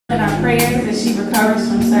And our prayers as she recovers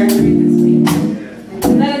from surgery this week.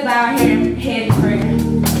 Let us bow here and head in prayer.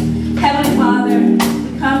 Heavenly Father,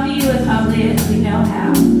 we come to you as humbly as we know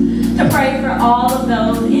how, to pray for all of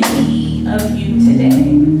those in need of you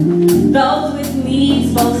today. Those with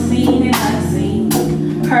needs both seen and unseen,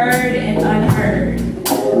 heard and unheard.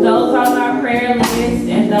 Those on our prayer list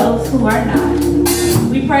and those who are not.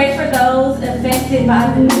 We pray for those affected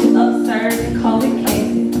by the new upsurge in COVID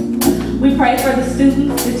cases. We pray for the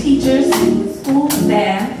students, the teachers, and the school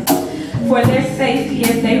staff for their safety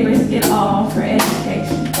as they risk it all for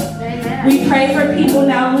education. Amen. We pray for people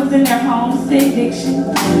now losing their homes to eviction,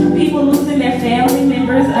 people losing their family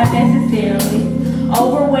members unnecessarily,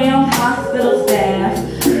 overwhelmed hospital staff,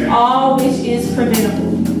 all which is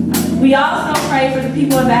preventable. We also pray for the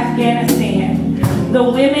people of Afghanistan, the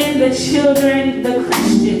women, the children, the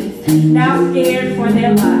Christians, now scared for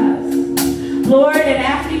their lives. Lord, and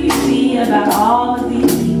after you see about all of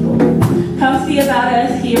these people, come see about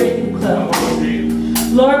us here at New Club.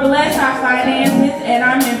 Lord, bless our finances and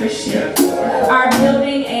our membership, our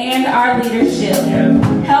building and our leadership.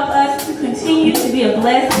 Help us to continue to be a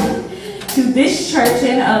blessing to this church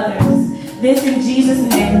and others. This in Jesus'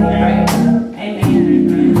 name we pray. Amen.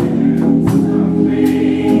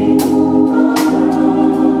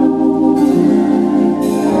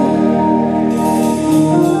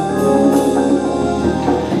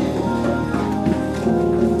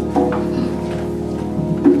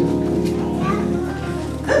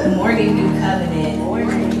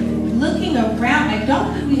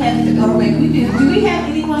 Do we have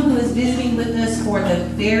anyone who is visiting with us for the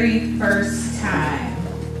very first time?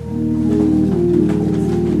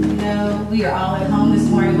 No, we are all at home this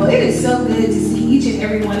morning. Well, it is so good to see each and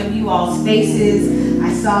every one of you all's faces.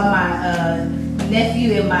 I saw my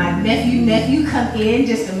nephew and my nephew come in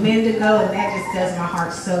just a minute ago, and that just does my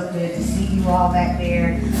heart so good to see you all back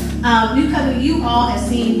there. New Covenant, you all have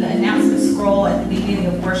seen the announcement scroll at the beginning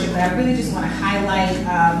of worship, but I really just want to highlight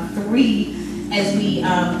 3 as we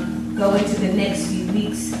go into the next few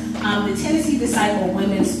weeks. The Tennessee Disciple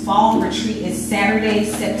Women's Fall Retreat is Saturday,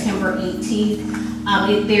 September 18th.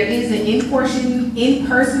 There is an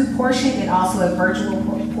in-person portion and also a virtual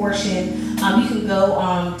portion. You can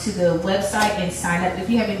go to the website and sign up. If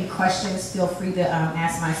you have any questions, feel free to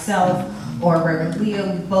ask myself or Reverend Leah.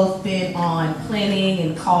 We've both been on planning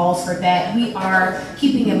and calls for that. We are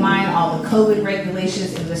keeping in mind all the COVID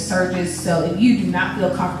regulations and the surges, so if you do not feel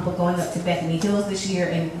comfortable going up to Bethany Hills this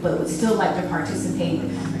year but would still like to participate,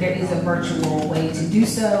 there is a virtual way to do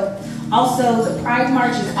so. Also, the Pride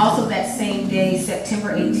March is also that same day,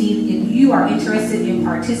 September 18th. If you are interested in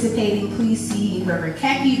participating, please see Reverend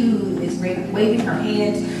Khaki, who is waving her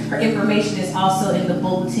hand. Her information is also in the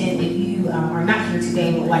bulletin if you are not here today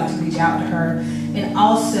and would like to reach out to her. And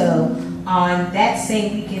also, on that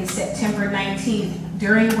same weekend, September 19th,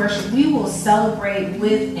 during worship, we will celebrate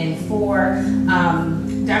with and for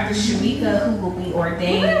Dr. Shamika, who will be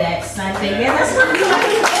ordained that Sunday. Yeah, that's what we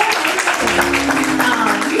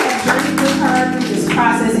have journeyed with her through this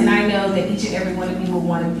process, and I know that each and every one of you will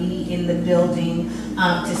want to be in the building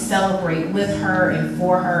to celebrate with her and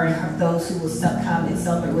for her and those who will come and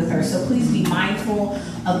celebrate with her. So please be mindful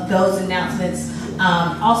of those announcements.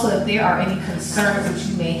 Also, if there are any concerns that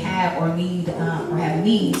you may have or need or have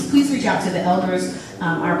needs, please reach out to the elders.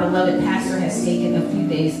 Our beloved pastor has taken a few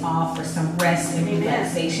days off for some rest and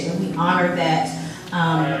relaxation, and we honor that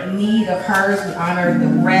need of hers. We honor the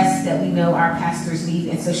rest that we know our pastors need,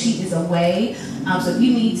 and so she is away. So if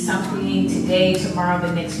you need something today, tomorrow,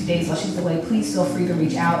 the next few days while she's away, please feel free to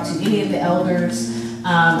reach out to any of the elders.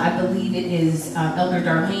 I believe it is Elder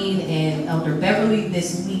Darlene and Elder Beverly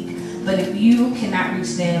this week. But if you cannot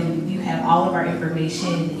reach them, you have all of our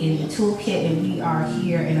information in the toolkit, and we are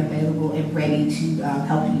here and available and ready to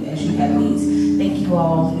help you as you have needs. Thank you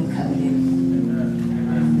all for coming in.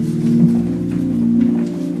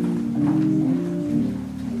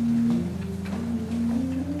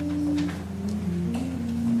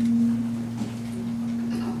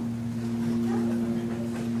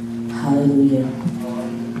 Hallelujah.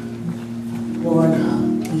 Lord,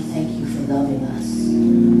 we thank you for loving us.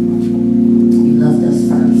 You loved us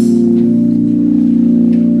first.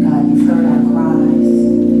 God, you've heard our cries.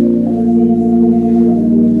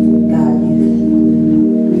 God, you've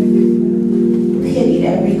pitied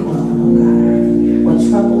every groan, oh God. When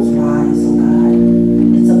troubles rise, oh God,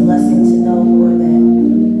 it's a blessing to know, Lord, that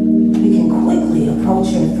we can quickly approach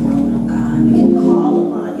your throne, oh God. We can call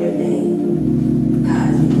upon your name. God,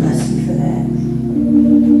 we bless you for that.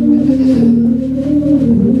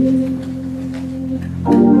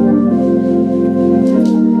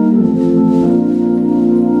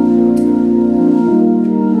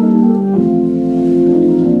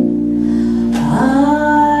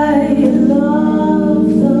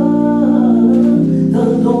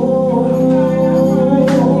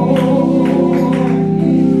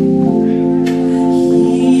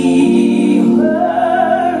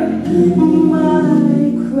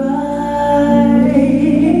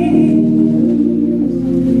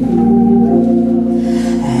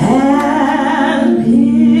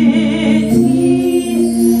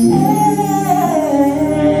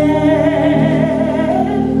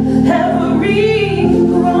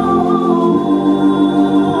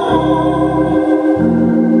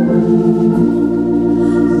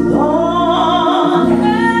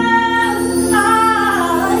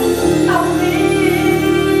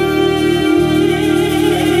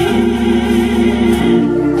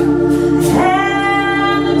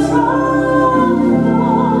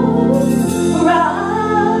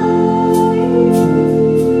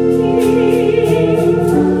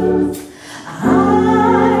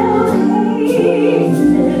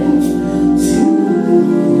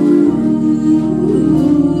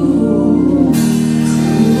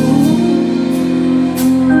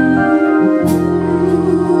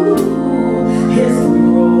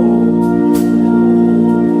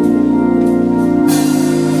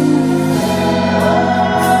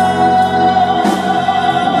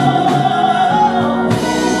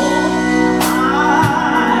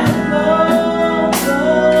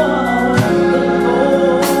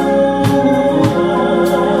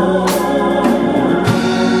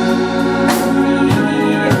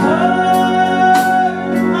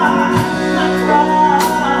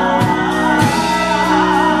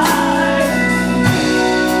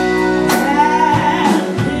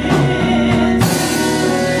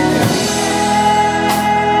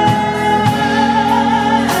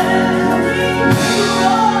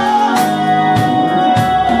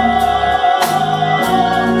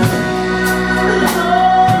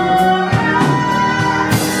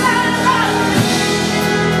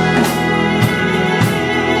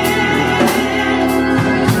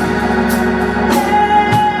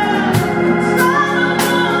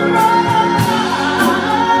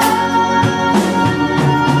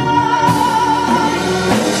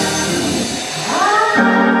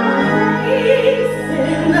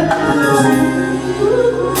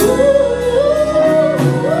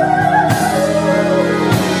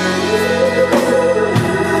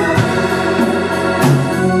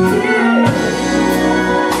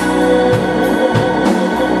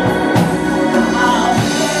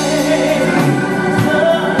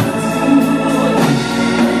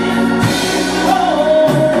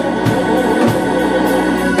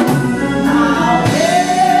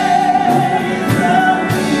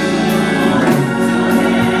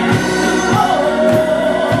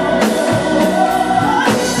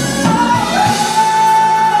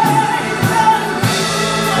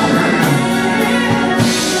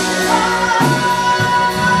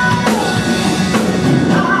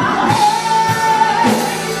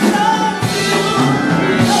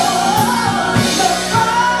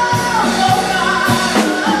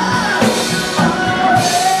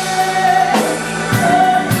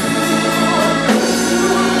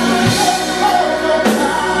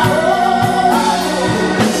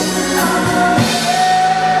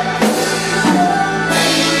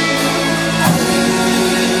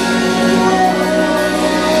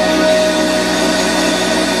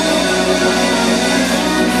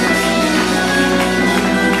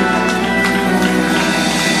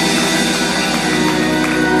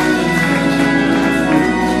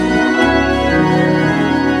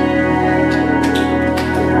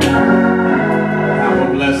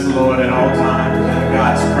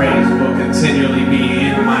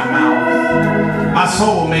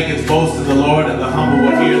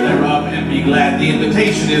 be glad. The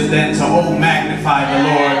invitation is then to, oh, magnify the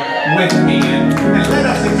Lord with me. And let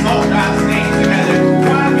us exalt God's name together.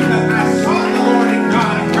 Why? Because I sought the Lord and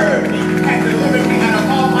God heard me and delivered me out of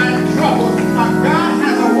all my troubles. God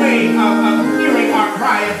has a way of hearing our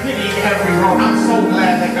cry and pitying every groan. I'm so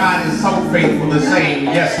glad that God is so faithful, the same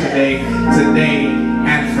yesterday, today,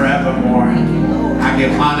 and forevermore. I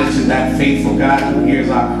give honor to that faithful God who hears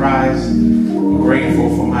our cries. I'm grateful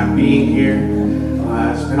for my being here.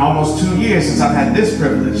 It's been almost 2 years since I've had this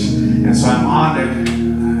privilege, and so I'm honored.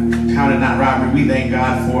 Count it not robbery. We thank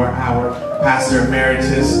God for our pastor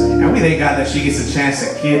emeritus, and we thank God that she gets a chance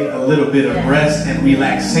to get a little bit of rest and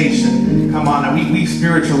relaxation. Come on, now we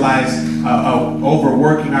spiritualize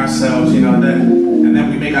overworking ourselves, you know, and then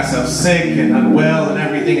we make ourselves sick and unwell and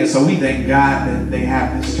everything, and so we thank God that they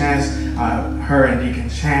have this chance, her and Deacon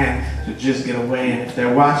Chan, to just get away. And if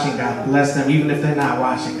they're watching, God bless them. Even if they're not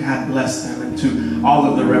watching, God bless them. And to all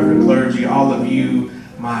of the Reverend clergy, all of you,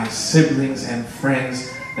 my siblings and friends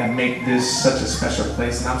that make this such a special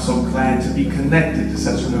place. And I'm so glad to be connected to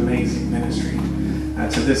such an amazing ministry.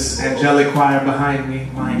 To this angelic choir behind me,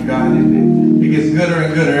 my God, it gets gooder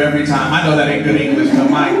and gooder every time. I know that ain't good English, but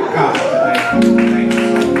my God, thank you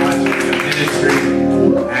so much for the ministry.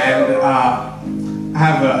 And I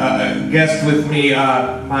have a guest with me,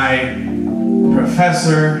 my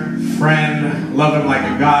professor, friend, love him like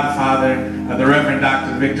a godfather, the Reverend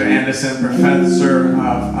Dr. Victor Anderson, professor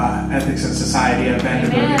of ethics and society at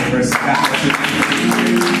Vanderbilt University.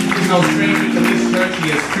 He's no stranger to this church. He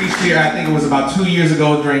has preached here, I think it was about 2 years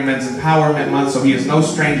ago during Men's Empowerment Month, so he is no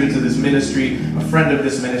stranger to this ministry, a friend of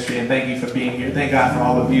this ministry, and thank you for being here. Thank God for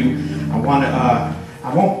all of you. I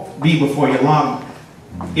won't be before you long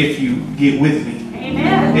if you get with me.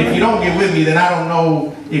 Amen. If you don't get with me, then I don't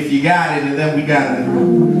know if you got it, and then we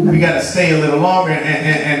gotta stay a little longer.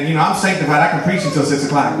 And you know, I'm sanctified. I can preach until 6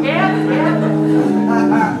 o'clock. Yeah.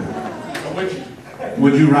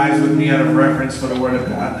 Would you rise with me out of reverence for the Word of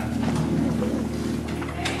God?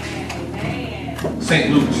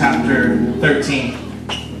 St. Luke chapter 13.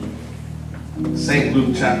 St.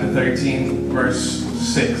 Luke chapter 13, verse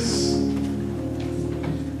 6.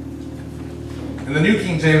 In the New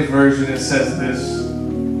King James Version, it says this: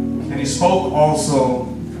 and he spoke also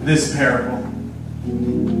this parable.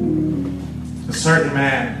 A certain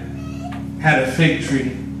man had a fig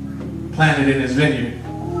tree planted in his vineyard,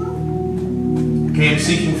 came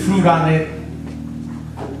seeking fruit on it,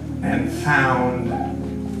 and found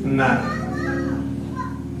none.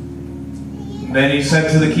 Then he said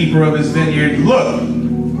to the keeper of his vineyard, look,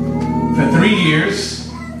 for 3 years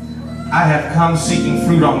I have come seeking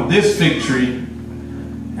fruit on this fig tree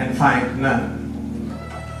and find none.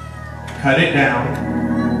 Cut it down.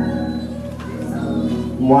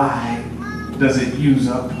 Why does it use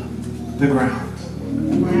up the ground?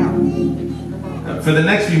 Wow. For the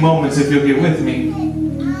next few moments, if you'll get with me,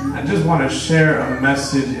 I just want to share a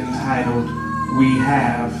message entitled, We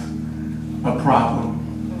Have a Problem.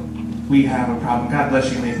 We have a problem. God bless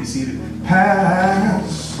you. You may be seated.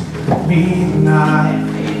 Pass me not,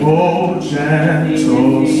 oh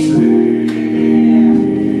gentle Savior.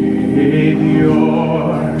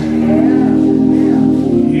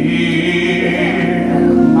 Hear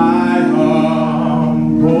my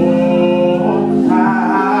humble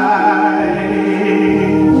cry.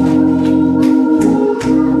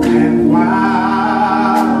 And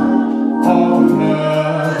while all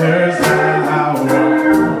others thou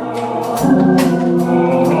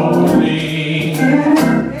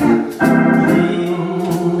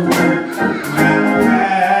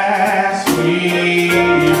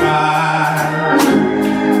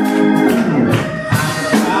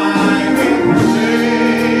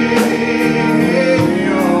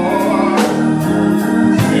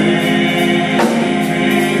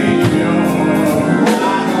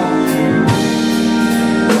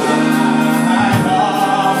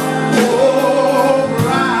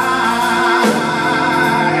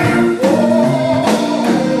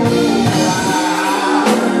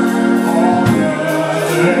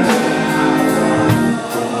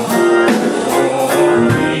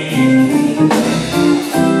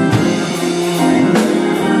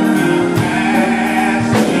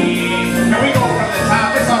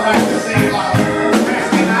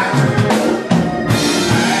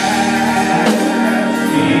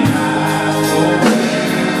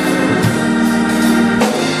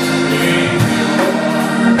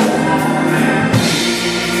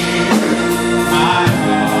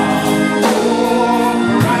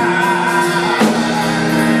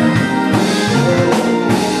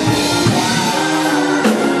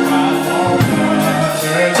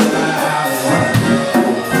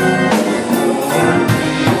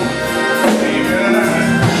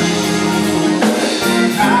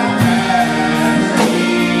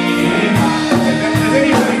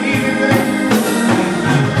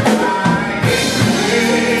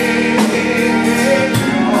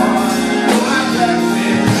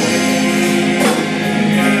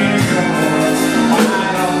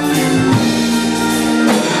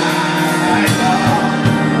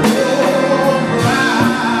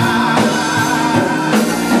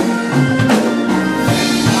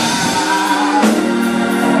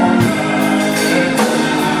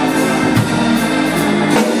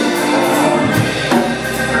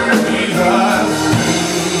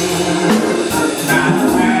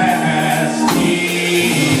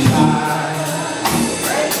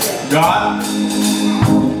God,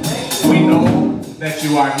 we know that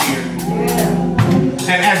you are here.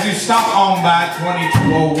 And as you stop on by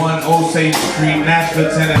 2201 Osage Street, Nashville,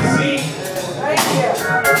 Tennessee,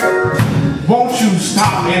 won't you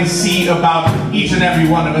stop and see about each and every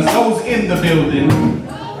one of us, those in the building,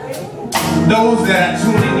 those that are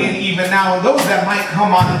tuning in even now, and those that might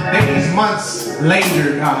come on days, months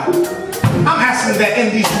later, God. I'm asking that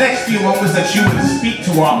in these next few moments that you would speak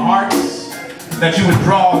to our hearts, that you would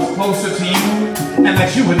draw us closer to you, and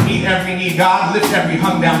that you would meet every need. God, lift every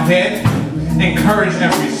hung down head, encourage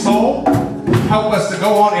every soul, help us to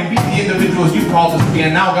go on and be the individuals you called us to be.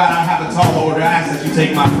 And now, God, I have a tall order. I ask that you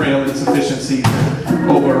take my frail insufficiency,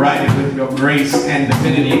 override it with your grace and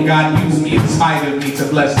divinity. And God, use me in spite of me to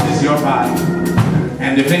bless this, your body.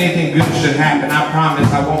 And if anything good should happen, I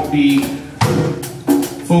promise I won't be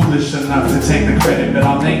foolish enough to take the credit, but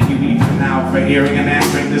I'll thank you even now for hearing and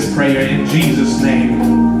answering this prayer in Jesus' name.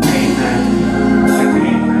 Amen.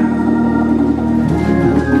 Amen.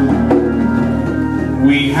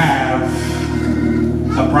 We have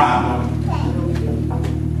a problem.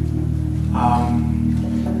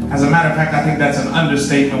 As a matter of fact, I think that's an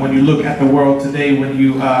understatement when you look at the world today, when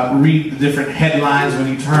you read the different headlines, when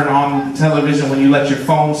you turn on the television, when you let your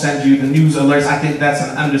phone send you the news alerts. I think that's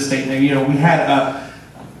an understatement. You know, we had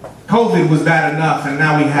COVID was bad enough, and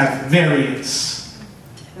now we have variants.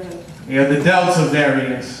 You know, the Delta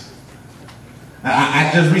variant. I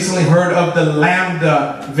just recently heard of the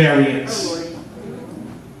Lambda variants.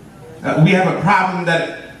 We have a problem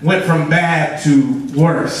that went from bad to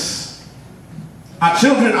worse. Our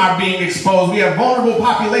children are being exposed. We have vulnerable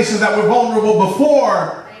populations that were vulnerable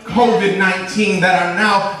before COVID-19 that are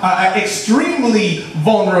now extremely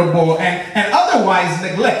vulnerable and otherwise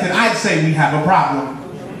neglected. I'd say we have a problem.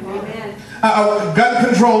 Gun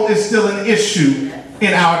control is still an issue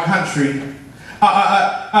in our country.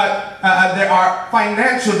 There are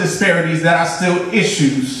financial disparities that are still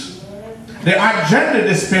issues. There are gender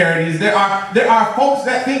disparities. There are folks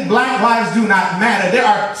that think black lives do not matter. There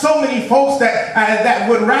are so many folks that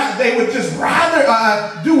they would just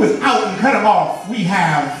rather do without and cut them off. We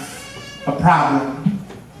have a problem.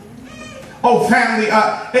 Oh, family,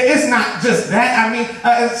 it's not just that. I mean,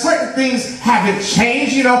 certain things haven't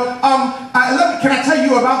changed, you know. Can I tell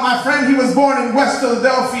you about my friend? He was born in West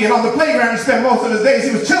Philadelphia, and on the playground he spent most of his days. He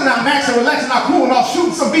was chilling out, maxing, relaxing, out, cooling off,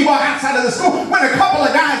 shooting some b-ball outside of the school, when a couple of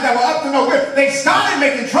guys that were up to no good, they started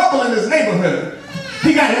making trouble in his neighborhood.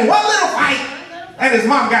 He got in one little fight, and his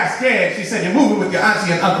mom got scared. She said, "You're moving with your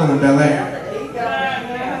auntie and uncle in Bel Air."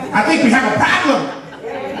 I think we have a problem.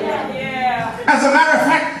 As a matter of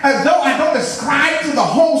fact, though I don't ascribe to the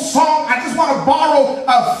whole song, I just want to borrow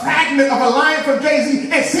a fragment of a line from Jay-Z.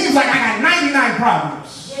 It seems like I got 99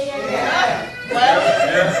 problems.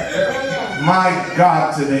 My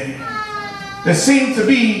God, today, there seems to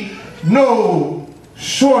be no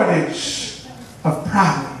shortage of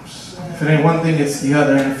problems. If it ain't one thing, it's the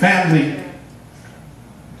other. And family,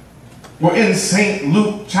 we're in St.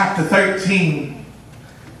 Luke chapter 13,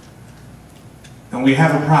 and we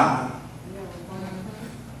have a problem.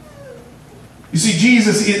 You see,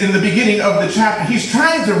 Jesus, in the beginning of the chapter, he's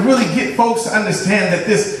trying to really get folks to understand that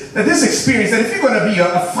this experience, that if you're going to be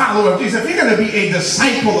a follower of Jesus, if you're going to be a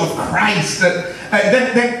disciple of Christ, then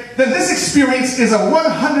this experience is a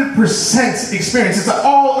 100% experience. It's an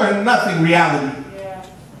all or nothing reality.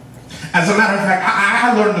 As a matter of fact,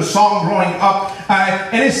 I learned a song growing up,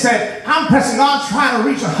 and it said, "I'm pressing on, trying to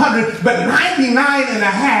reach 100, but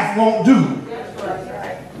 99.5 won't do."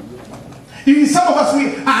 Some of us,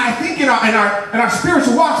 I think in our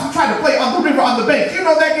spiritual walks, we try to play on the river, on the bank. You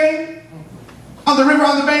know that game? On the river,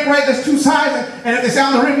 on the bank, right? There's two sides, and if they say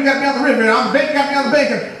on the river, you got to be on the river, and on the bank, you got to be on the bank,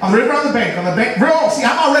 and on the river, on the bank, on the bank. Bro, see,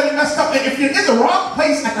 I'm already messed up, and if you're in the wrong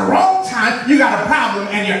place at the wrong time, you got a problem,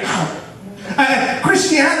 and you're out.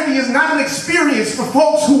 Christianity is not an experience for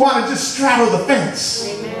folks who want to just straddle the fence.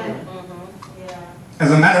 Amen. As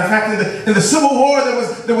a matter of fact, in the Civil War,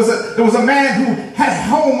 there was a man who had a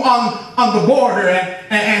home on the border,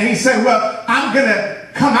 and he said, "Well, I'm gonna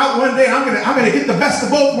come out one day, and I'm gonna get the best of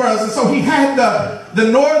both worlds." And so he had the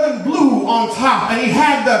northern blue on top, and he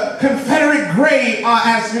had the Confederate gray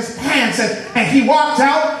as his pants, and he walked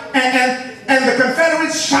out, and the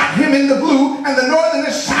Confederates shot him in the blue, and the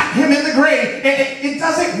Northerners shot him in the gray. It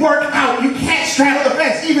doesn't work out. You can't straddle the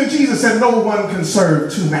fence. Even Jesus said, "No one can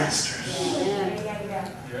serve two masters."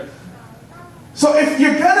 So if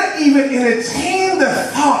you're going to even entertain the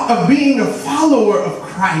thought of being a follower of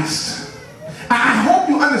Christ, I hope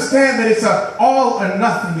you understand that it's an all or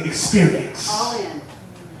nothing experience. All in.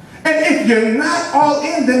 And if you're not all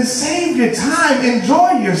in, then save your time.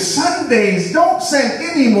 Enjoy your Sundays. Don't send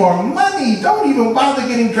any more money. Don't even bother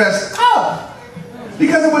getting dressed up,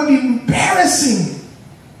 because it would be embarrassing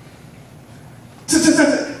to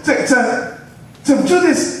do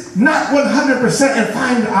this not 100% and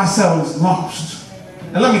find ourselves lost.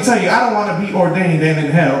 And let me tell you, I don't want to be ordained and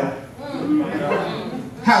in hell.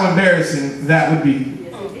 How embarrassing that would be.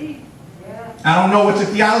 I don't know what your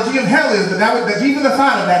theology of hell is, but even the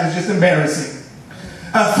thought of that is just embarrassing.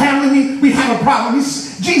 Family, we have a problem.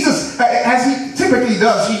 Jesus, as he typically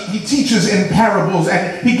does, he teaches in parables,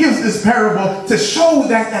 and he gives this parable to show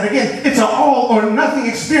that again, it's an all or nothing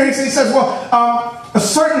experience. And he says, well, a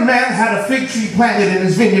certain man had a fig tree planted in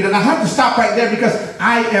his vineyard. And I have to stop right there because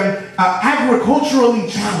I am agriculturally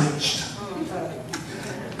challenged.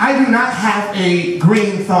 I do not have a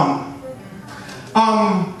green thumb.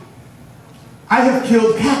 I have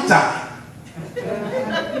killed cacti.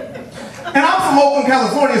 And I'm from Oakland,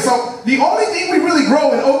 California, so the only thing we really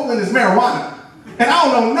grow in Oakland is marijuana. And I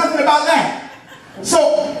don't know nothing about that.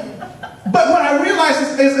 So, but what I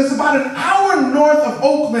realized is about an hour north of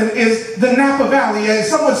Oakland is the Napa Valley.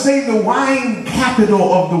 Some would say the wine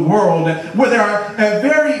capital of the world, where there are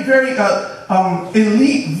very, very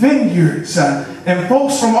elite vineyards. And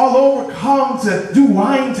folks from all over come to do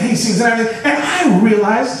wine tastings and everything. And I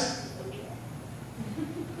realized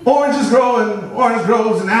oranges grow in orange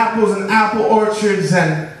groves, and apple orchards,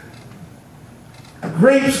 and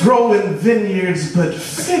grapes grow in vineyards, but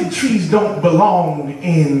fig trees don't belong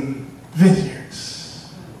in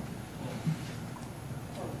vineyards.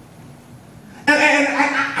 And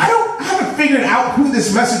I haven't figured out who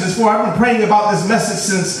this message is for. I've been praying about this message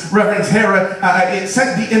since Reverend Tara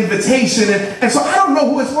sent the invitation, and so I don't know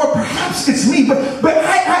who it's for. Perhaps it's me, but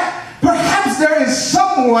perhaps there is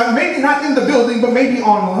someone, maybe not in the building, but maybe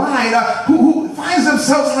online, who finds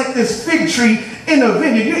themselves like this fig tree in a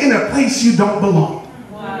vineyard. You're in a place you don't belong.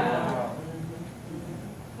 Wow.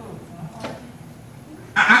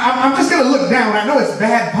 I'm just going to look down. I know it's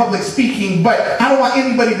bad public speaking, but I don't want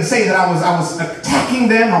anybody to say that I was attacking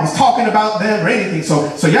them, I was talking about them or anything.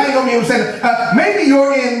 So y'all ain't going to be able to say that. Maybe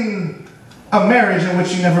you're in a marriage in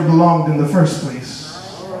which you never belonged in the first place.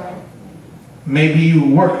 Maybe you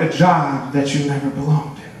work a job that you never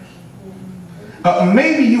belonged in.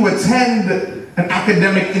 Maybe you attend an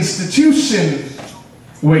academic institution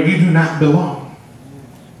where you do not belong.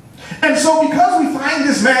 And so because we find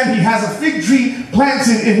this man, he has a fig tree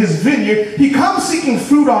planted in his vineyard, he comes seeking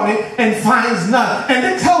fruit on it and finds none. And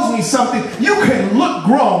it tells me something. You can look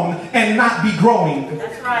grown and not be growing.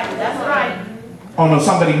 That's right, that's right. Oh no,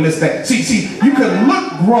 somebody missed that. See, you can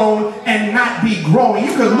look grown and not be growing.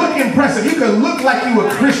 You can look impressive. You can look like you a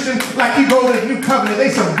Christian, like you go to the New Covenant.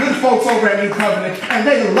 There's some good folks over at New Covenant, and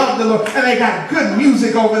they love the Lord, and they got good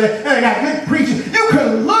music over there, and they got good preaching. You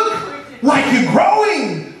can look like you're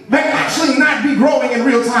growing, but actually not be growing in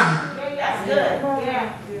real time. That's good.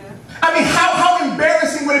 Yeah. I mean, how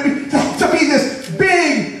embarrassing would it be to be this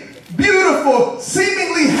big, beautiful,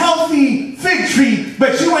 seemingly healthy fig tree,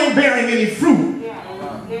 but you ain't bearing any fruit?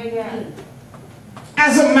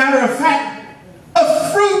 As a matter of fact,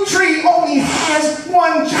 a fruit tree only has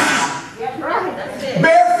one job.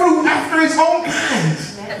 Bear fruit after its own kind.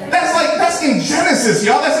 That's in Genesis,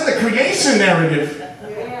 y'all. That's in the creation narrative.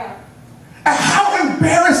 And how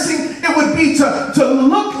embarrassing it would be to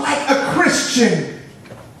look like a Christian,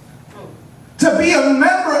 to be a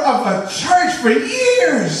member of a church for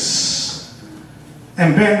years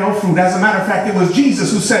and bear no fruit. As a matter of fact, it was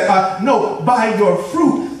Jesus who said, no, by your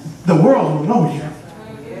fruit the world will know you.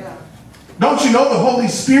 Don't you know the Holy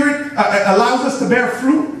Spirit allows us to bear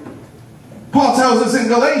fruit? Paul tells us in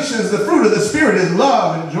Galatians, the fruit of the Spirit is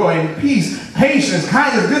love and joy and peace, patience,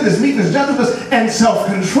 kindness, goodness, meekness, gentleness, and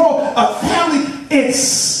self-control. A family,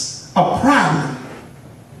 it's a problem.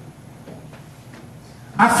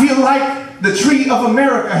 I feel like the tree of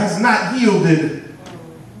America has not yielded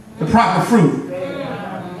the proper fruit.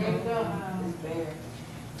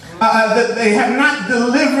 They have not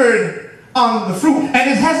delivered on the fruit. And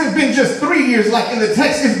it hasn't been just 3 years like in the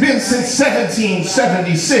text. It's been since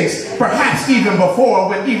 1776, perhaps even before,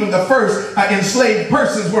 when even the first enslaved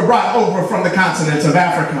persons were brought over from the continent of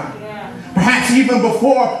Africa. Perhaps even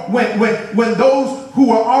before, when those who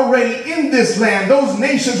were already in this land, those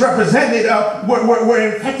nations represented, were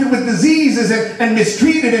infected with diseases and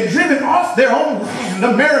mistreated and driven off their own land.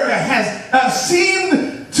 America has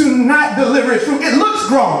seemed to not deliver its fruit. It looks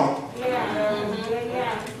grown.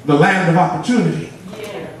 The land of opportunity,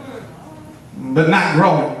 but not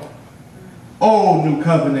growing. Oh, New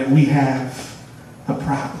Covenant, we have a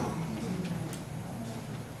problem.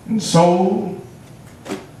 And so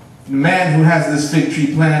The man who has this fig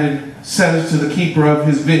tree planted says to the keeper of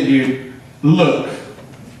his vineyard, look,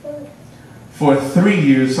 for 3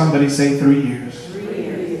 years, somebody say 3 years,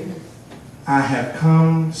 I have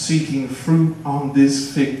come seeking fruit on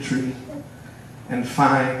this fig tree and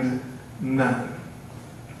find none.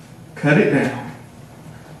 Cut it down.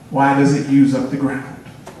 Why does it use up the ground?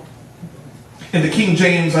 In the King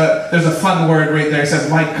James, there's a fun word right there. It says,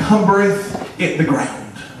 why cumbereth it the ground?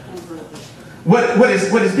 What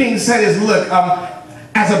is being said is, look,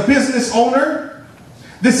 as a business owner,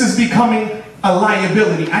 this is becoming a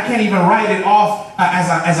liability. I can't even write it off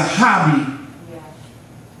as a hobby.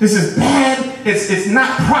 This is bad. It's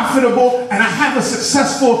not profitable, and I have a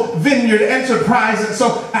successful vineyard enterprise, and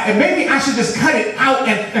so maybe I should just cut it out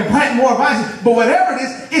and plant more vines. But whatever it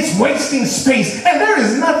is, it's wasting space, and there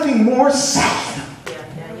is nothing more sad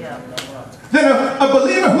than a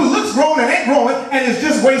believer who looks grown and ain't growing and is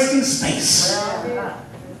just wasting space.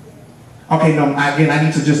 Okay, no, again, I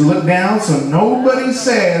need to just look down so nobody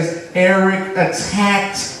says Eric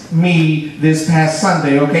attacked me this past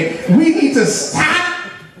Sunday, okay? We need to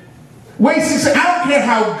stop wasting space. I don't care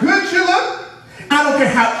how good you look. I don't care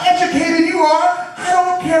how educated you are. I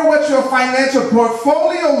don't care what your financial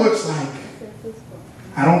portfolio looks like.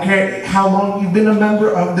 I don't care how long you've been a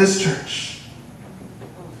member of this church.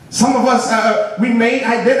 Some of us, we may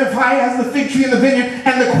identify as the fig tree in the vineyard,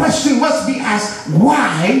 and the question must be asked,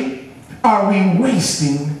 why are we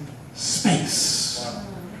wasting space?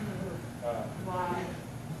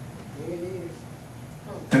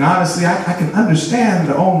 And honestly, I can understand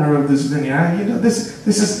the owner of this vineyard. You know, this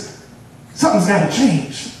is, something's got to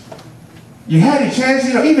change. You had a chance,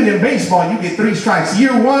 you know, even in baseball, you get 3 strikes.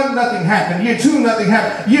 Year 1, nothing happened. Year 2, nothing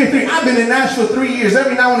happened. Year 3, I've been in Nashville 3 years.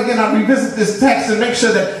 Every now and again, I revisit this text and make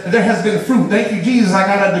sure that there has been fruit. Thank you, Jesus, I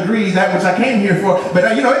got a degree, that which I came here for.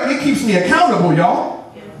 But, you know, it keeps me accountable,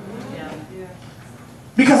 y'all.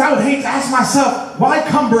 Because I would hate to ask myself, why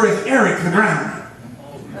cumbereth Eric the ground?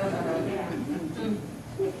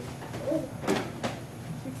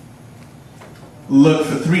 Look,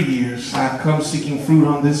 for 3 years, I have come seeking fruit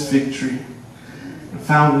on this fig tree and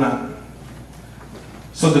found none.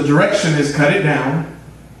 So the direction is cut it down.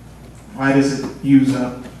 Why does it use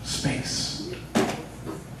up space?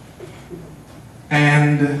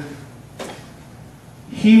 And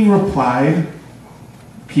he replied,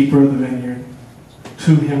 keeper of the vineyard,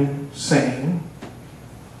 to him, saying,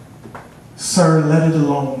 sir, let it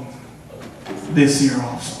alone this year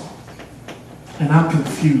also. And I'm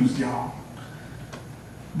confused, y'all.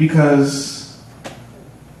 Because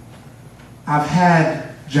I've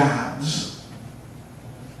had jobs,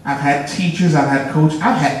 I've had teachers, I've had coaches,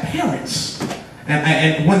 I've had parents.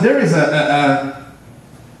 And when there is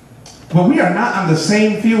when we are not on the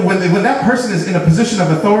same field, when that person is in a position of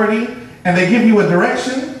authority and they give you a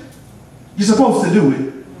direction, you're supposed to do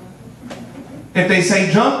it. If they say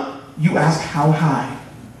jump, you ask how high.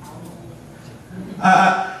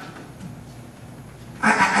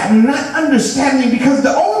 I'm not understanding, because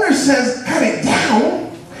the owner says cut it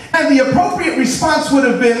down, and the appropriate response would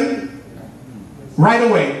have been right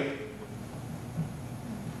away.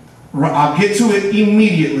 I'll get to it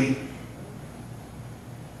immediately.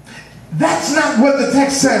 That's not what the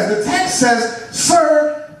text says. The text says,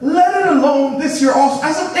 sir, let it alone this year also.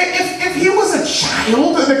 As if he was a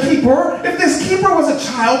child, the keeper, if this keeper was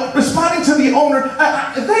a child responding to the owner,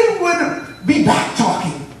 they would be back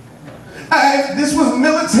talking. If this was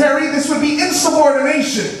military, this would be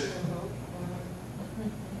insubordination.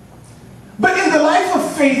 But in the life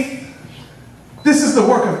of faith, this is the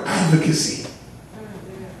work of advocacy.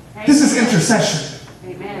 This is intercession.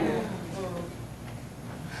 Amen.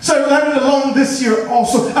 So let it alone this year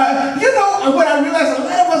also. You know what I realize? A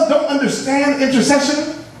lot of us don't understand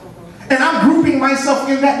intercession. And I'm grouping myself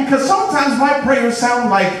in that because sometimes my prayers sound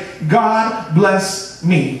like, God bless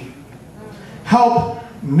me. Help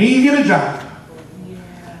me get a job.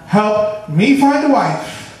 Help me find a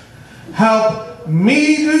wife. Help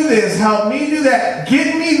me do this. Help me do that.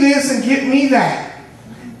 Get me this and get me that.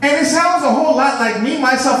 And it sounds a whole lot like me,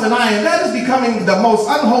 myself, and I. And that is becoming the most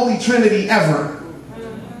unholy trinity ever.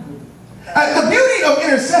 The beauty of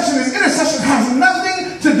intercession is intercession has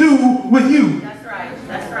nothing to do with you. That's right.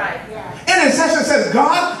 That's right. Intercession says,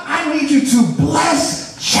 God, I need you to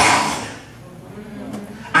bless Chad.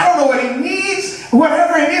 I don't know what he needs,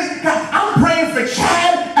 whatever it is. God, I'm praying for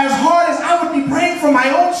Chad as hard as I would be praying for my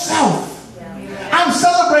own self. I'm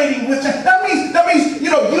celebrating with Chad. That means, you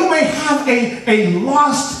know, you may have a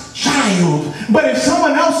lost child, but if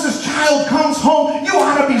someone else's child comes home, you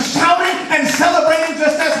ought to be shouting and celebrating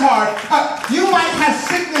just as hard. You might have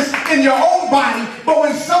sickness in your own body, but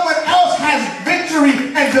when someone else has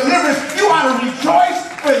victory and deliverance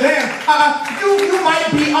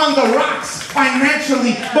the rocks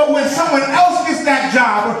financially, but when someone else gets that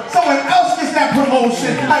job or someone else gets that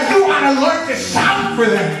promotion, you ought to learn to shout for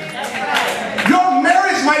them. Your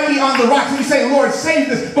marriage might be on the rocks and you say, Lord, save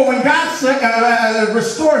this. But when God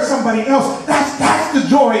restores somebody else, that's the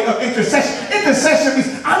joy of intercession. Intercession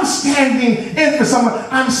means I'm standing in for someone.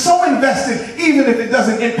 I'm so invested, even if it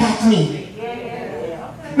doesn't impact me.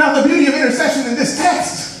 Now, the beauty of intercession in this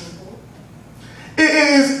text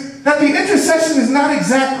is that the intercession is not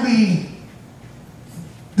exactly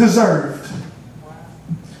deserved.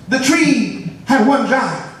 The tree had one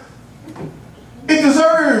job. It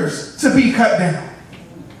deserves to be cut down.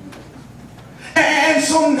 And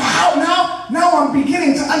so now I'm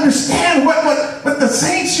beginning to understand what the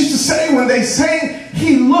saints used to say when they sang,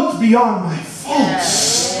 He looked beyond my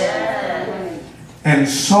faults and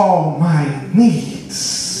saw my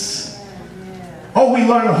needs. Oh, we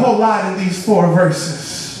learned a whole lot in these 4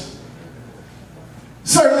 verses.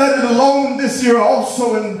 Sir, let it alone this year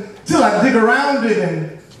also until I dig around it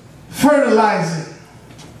and fertilize it.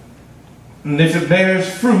 And if it bears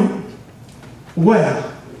fruit,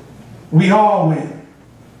 well, we all win.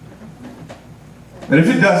 But if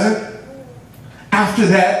it doesn't, after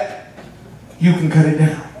that, you can cut it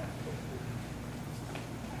down.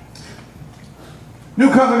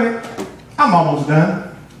 New covenant, I'm almost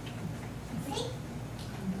done.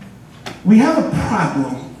 We have a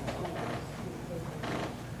problem.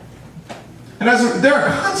 And there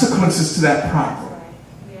are consequences to that problem.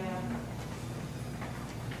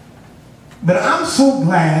 But I'm so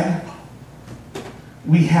glad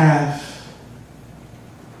we have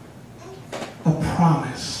a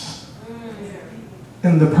promise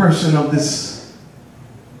in the person of this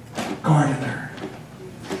gardener.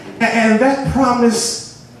 And that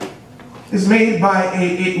promise is made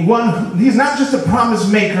by one. He's not just a promise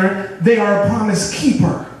maker, they are a promise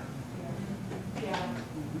keeper.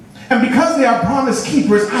 And because they are promise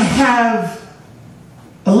keepers, I have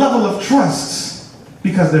a level of trust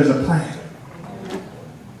because there's a plan.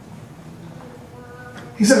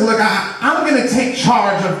 He said, look, I'm going to take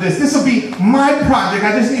charge of this. This will be my project.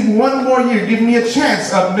 I just need 1 more year. Give me a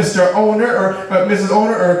chance, Mr. Owner or Mrs.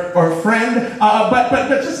 Owner or friend. But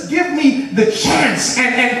just give me the chance.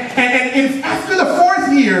 And after the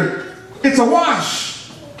 4th year, it's a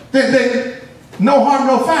wash. Then no harm,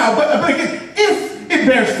 no foul. But again, if it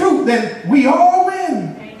bears fruit, then we all win.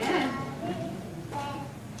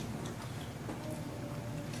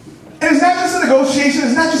 And it's not just a negotiation,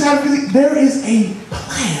 it's not just advocacy, there is a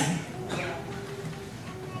plan.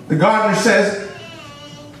 The gardener says,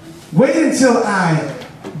 wait until I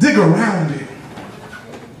dig around it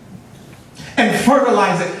and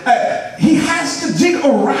fertilize it. He has to dig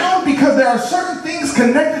around because there are certain things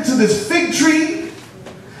connected to this fig tree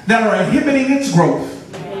that are inhibiting its growth.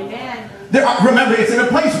 Remember, it's in a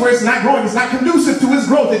place where it's not growing, it's not conducive to its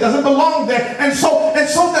growth, it doesn't belong there. And so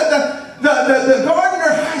the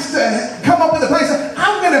gardener has to come up with a place.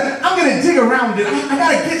 I'm gonna dig around it. I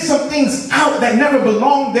gotta get some things out that never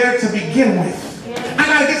belonged there to begin with. I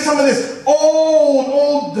gotta get some of this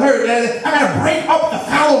old dirt. I gotta break up the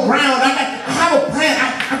fallow ground. I have a plan.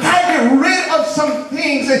 I gotta get rid of some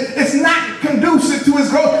things. It's not conducive to its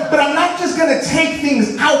growth. But I'm not just gonna take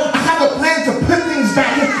things out. I have a plan to put things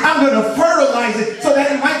back in. I'm gonna fertilize it so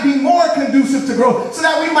that it might be more conducive to growth, so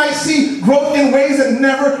that we might see growth in ways that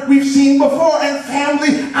never we've seen before. And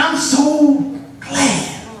family, I'm so glad.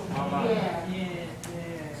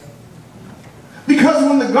 Because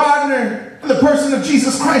when the gardener, the person of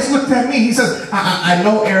Jesus Christ, looked at me, he says, I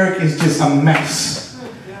know Eric is just a mess.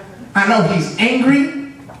 I know he's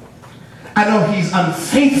angry. I know he's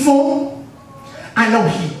unfaithful. I know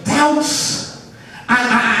he doubts.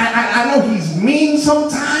 I know he's mean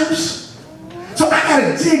sometimes. So I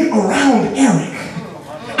gotta dig around Eric.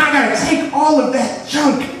 I gotta take all of that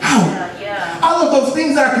junk out. All of those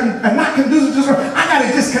things that are not conducive to growth. I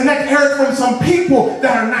gotta disconnect Eric from some people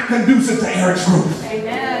that are not conducive to Eric's growth.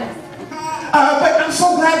 Amen. But I'm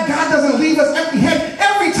so glad God doesn't leave us empty-handed.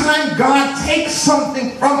 Every time God takes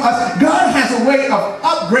something from us, God has a way of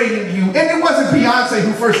upgrading you. And it wasn't Beyonce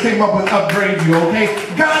who first came up with upgrade you, okay?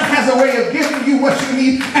 God has a way of giving you what you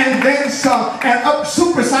need and then some, and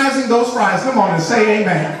supersizing those fries. Come on and say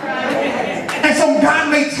amen. And so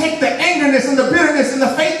God may take the angerness and the bitterness and the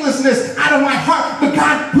faithlessness out of my heart, but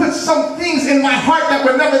God put some things in my heart that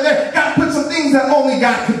were never there. God put some things that only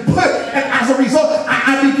God could put. And as a result,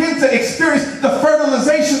 I begin to experience the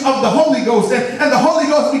fertilization of the Holy Ghost, and the Holy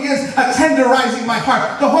Ghost begins tenderizing my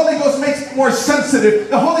heart. The Holy Ghost makes me more sensitive.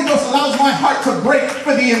 The Holy Ghost allows my heart to break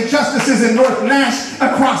for the injustices in North Nash,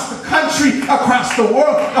 across the country, across the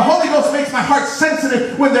world. The Holy Ghost makes my heart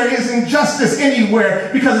sensitive when there is injustice anywhere,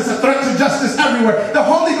 because it's a threat to justice everywhere. The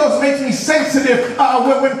Holy Ghost makes me sensitive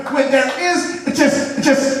when there is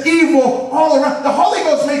just evil all around. The Holy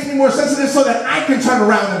Ghost makes me more sensitive so that I can turn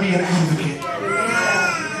around and be an advocate.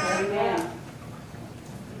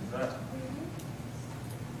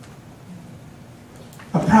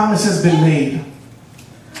 A promise has been made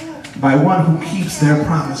by one who keeps their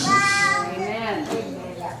promises.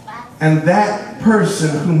 And that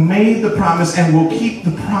person who made the promise and will keep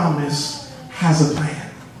the promise has a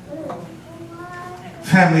plan.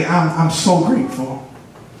 Family, I'm so grateful.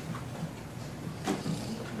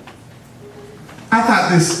 I thought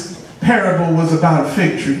this parable was about a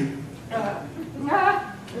fig tree.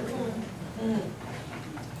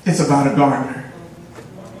 It's about a gardener.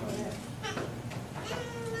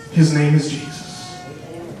 His name is Jesus.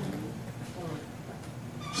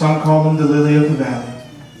 Some call him the lily of the valley.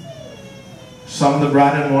 Some the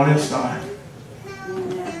bright and morning star.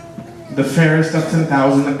 The fairest of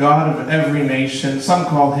 10,000, the God of every nation. Some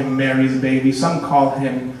call him Mary's baby. Some call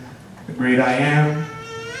him the great I am.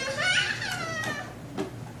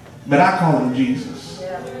 But I call him Jesus.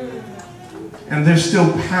 And there's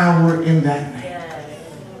still power in that name.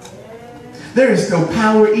 There is still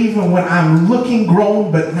power even when I'm looking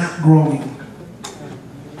grown but not growing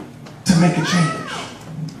to make a change.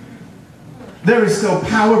 There is still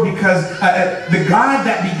power because the God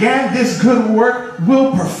that began this good work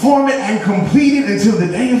will perform it and complete it until the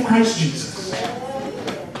day of Christ Jesus.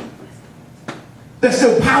 There's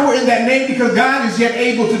still power in that name because God is yet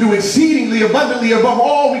able to do exceedingly abundantly above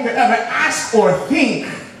all we could ever ask or think.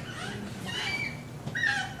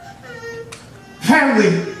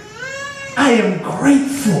 Family, I am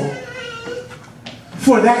grateful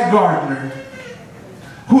for that gardener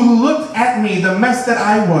who looked at me, the mess that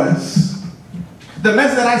I was, the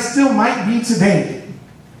mess that I still might be today,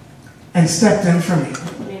 and stepped in for me.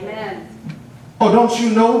 Amen. Oh, don't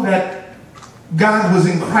you know that God was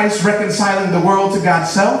in Christ reconciling the world to God's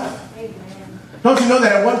self? Amen. Don't you know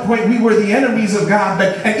that at one point we were the enemies of God,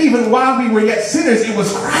 and even while we were yet sinners, it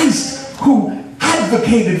was Christ who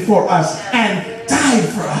advocated for us and died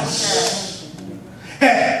for us.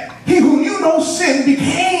 And he who knew no sin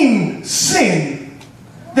became sin,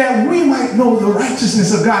 that we might know the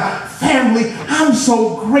righteousness of God. Family, I'm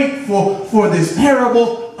so grateful for this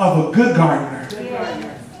parable of a good gardener.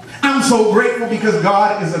 I'm so grateful because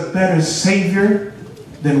God is a better Savior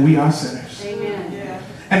than we are sinners. Amen.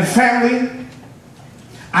 And family,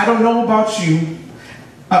 I don't know about you,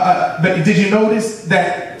 but did you notice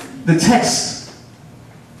that the text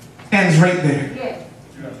ends right there? Yes.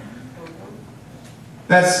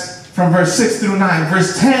 That's from verse 6 through 9.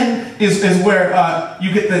 Verse 10 is where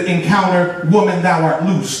you get the encounter, woman, thou art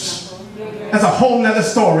loosed. That's a whole nother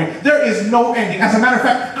story. There is no ending. As a matter of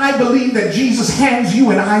fact, I believe that Jesus hands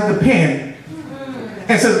you and I the pen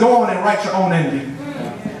and says, go on and write your own ending.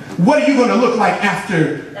 What are you going to look like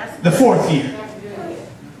after the 4th year?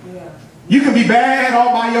 You can be bad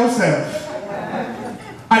all by yourself.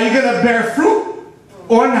 Are you going to bear fruit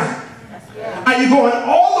or not? Are you going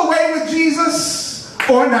all the way with Jesus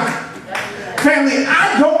or not? Family,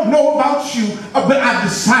 I don't know about you, but I've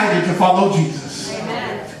decided to follow Jesus.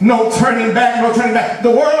 No turning back, no turning back. The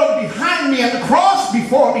world behind me and the cross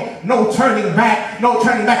before me, no turning back, no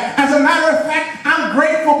turning back. As a matter of fact, I'm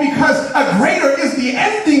grateful because a greater is the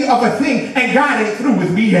ending of a thing, and God ain't through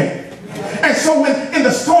with me yet. And so when in the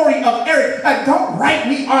story of Eric, don't write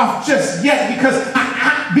me off just yet because I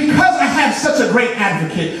have such a great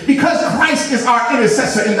advocate, because Christ is our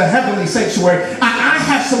intercessor in the heavenly sanctuary, I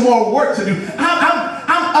have some more work to do.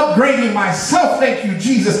 I'm upgrading myself, thank you,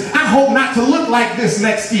 Jesus. I hope not to look like this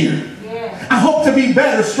next year. Yeah. I hope to be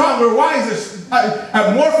better, stronger, wiser,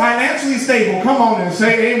 more financially stable. Come on and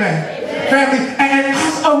say amen. Amen. Family, and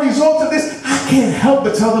as a result of this, I can't help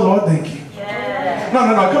but tell the Lord thank you. Yeah.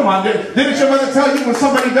 No, come on. Didn't your mother tell you when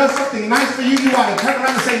somebody does something nice for you, you ought to turn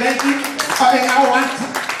around and say thank you?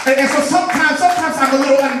 And so sometimes I'm a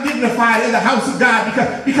little undignified in the house of God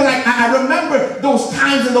because I remember those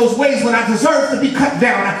times and those ways when I deserved to be cut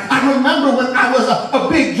down. I remember when I was a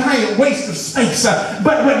big giant waste of space.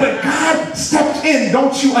 But God stepped in.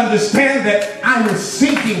 Don't you understand that I was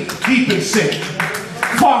sinking deep in sin?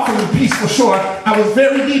 Far from the peaceful shore, I was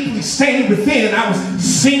very deeply stained within. I was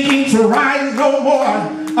sinking to rise no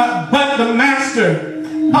more. But the master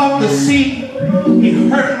of the sea, he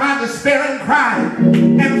heard my despairing cry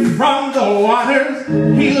and from the waters.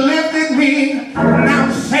 He lifted me,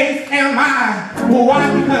 now safe am I. Well,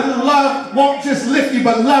 why? Because love won't just lift you,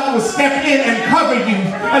 but love will step in and cover you.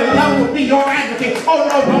 And love will be your advocate. Oh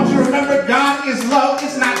no, don't you remember? God is love.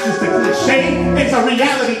 It's not just a cliche, it's a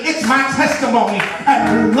reality. It's my testimony.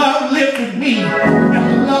 And love lifted me,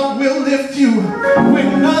 and love will lift you.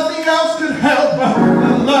 When nothing else could help,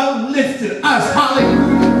 love lifted us.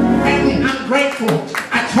 Hallelujah. And I'm grateful.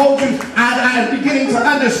 I told you I'm beginning to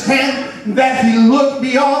understand that he looked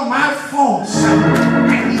beyond my faults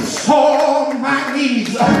and he saw my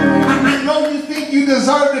needs. I know you think you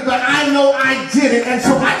deserved it, but I know I did it. And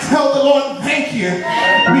so I tell the Lord, thank you,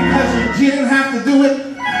 because you didn't have to do it.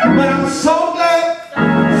 But I'm so glad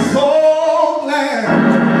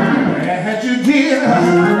that you did. Oh,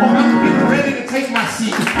 I'm getting ready to take my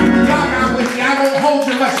seat. Y'all not with me. I won't hold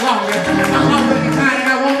you much longer. I'm already tired. I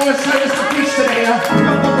got one more service to preach today.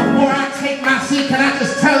 But before I take my seat, can I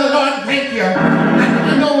just tell the Lord thank you?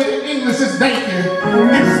 I know it in English is thank you.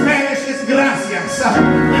 In Spanish it's gracias.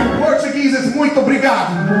 In Portuguese it's muito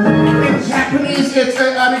obrigado. In Japanese it's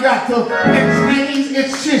arigato. In Chinese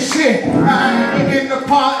it's shishi. In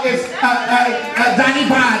Nepal it's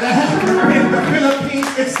danibad. In the Philippines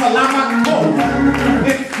it's salamat mo.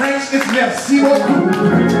 In French it's merci beaucoup.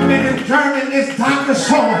 And in German it's danke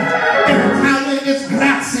schön. In Italian it's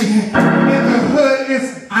grazie. In the hood it's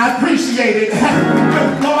I appreciate it.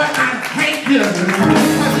 But Lord, I thank you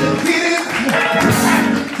because you didn't have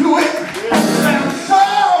to do it. But I'm so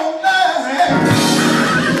glad.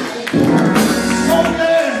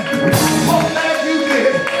 So glad you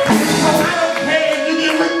did. So I don't care if you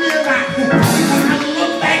get with me or not. Because I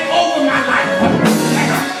look back over my life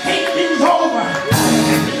and I think things over.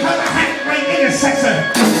 And because I had a great intercessor,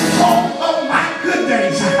 all of my good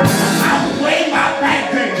days outweigh my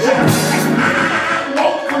bad days. And I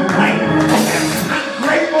won't complain. I'm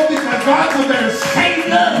grateful because God's a very Savior.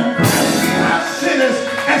 Our sinners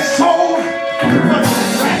and so for the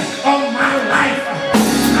rest of my life,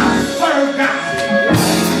 I'll serve God.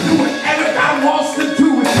 Do whatever God wants to do.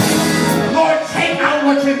 Lord, take out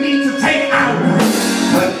what you need to take out.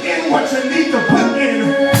 Put in what you need to put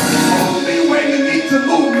in. Move me where you need to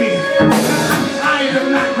move me. I'm tired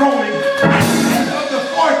of not growing. At the end of the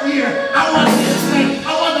 4th year, I want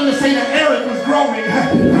them to say that Eric was growing.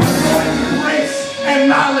 Growing in grace and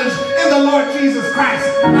knowledge in the Lord Jesus Christ.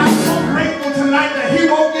 I'm so grateful tonight that he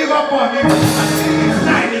won't give up on me. I'm getting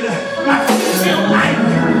excited. My feet feel light.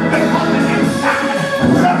 But on the inside,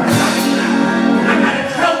 I gotta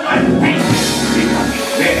tell God thank you because he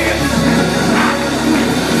did it.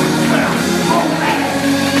 But I'm so glad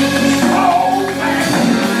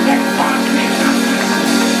that God did something.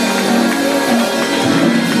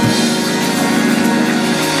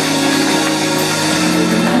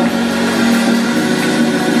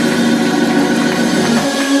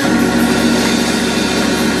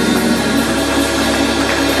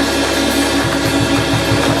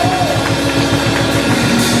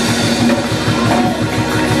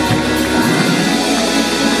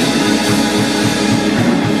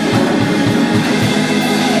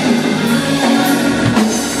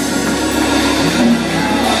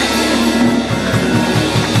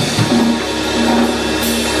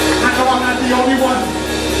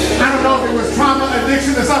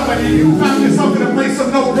 You found yourself in a place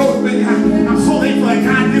of no growth, but I'm so thankful that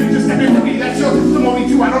God didn't just step in for me. That's your testimony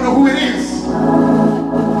too. I don't know who it is.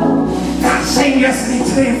 God same yesterday,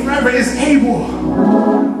 today, and forever is able.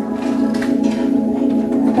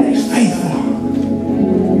 He's faithful.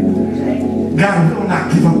 God will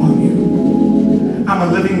not give up on you. I'm a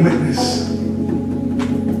living witness.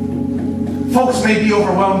 Folks may be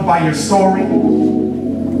overwhelmed by your story,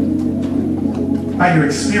 by your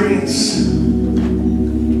experience.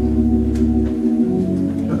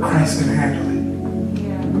 Christ can handle it.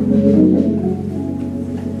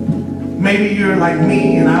 Maybe you're like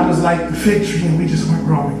me and I was like the fig tree and we just weren't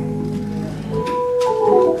growing.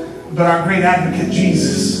 But our great advocate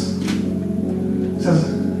Jesus says,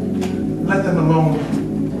 let them alone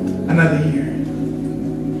another year.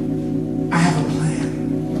 I have a plan.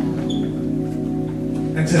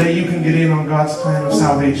 And today you can get in on God's plan of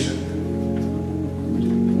salvation.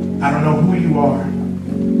 I don't know who you are.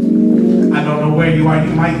 I don't know where you are.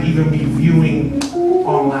 You might even be viewing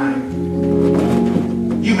online.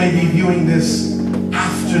 You may be viewing this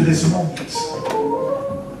after this moment.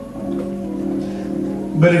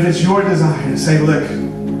 But if it's your desire to say, look,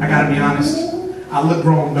 I gotta be honest, I look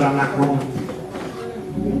grown, but I'm not growing.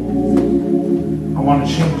 I want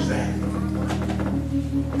to change that.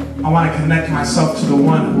 I want to connect myself to the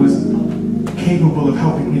one who is capable of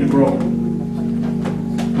helping me to grow.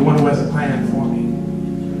 The one who has a plan for me.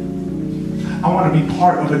 I want to be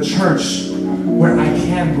part of a church where I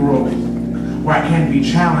can grow, where I can be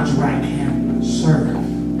challenged, where I can serve.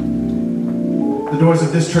 The doors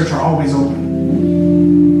of this church are always open.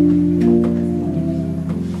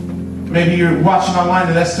 Maybe you're watching online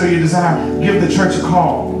and that's still your desire. Give the church a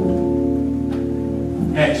call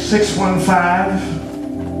at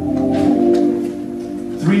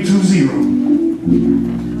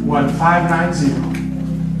 615-320-1590.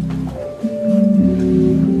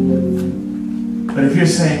 But if you're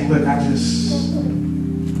saying, look, I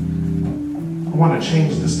want to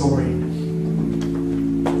change the story,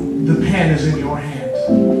 the pen is in your hands.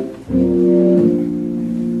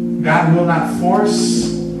 God will not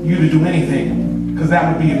force you to do anything, because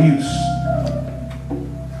that would be abuse.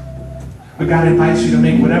 But God invites you to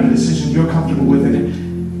make whatever decision you're comfortable with it.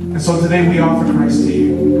 And so today we offer Christ to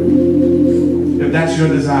you. If that's your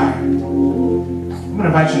desire, I'm going to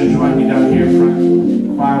invite you to join me down here in front.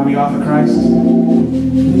 Choir, we offer Christ.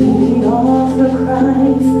 We offer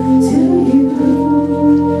Christ to you.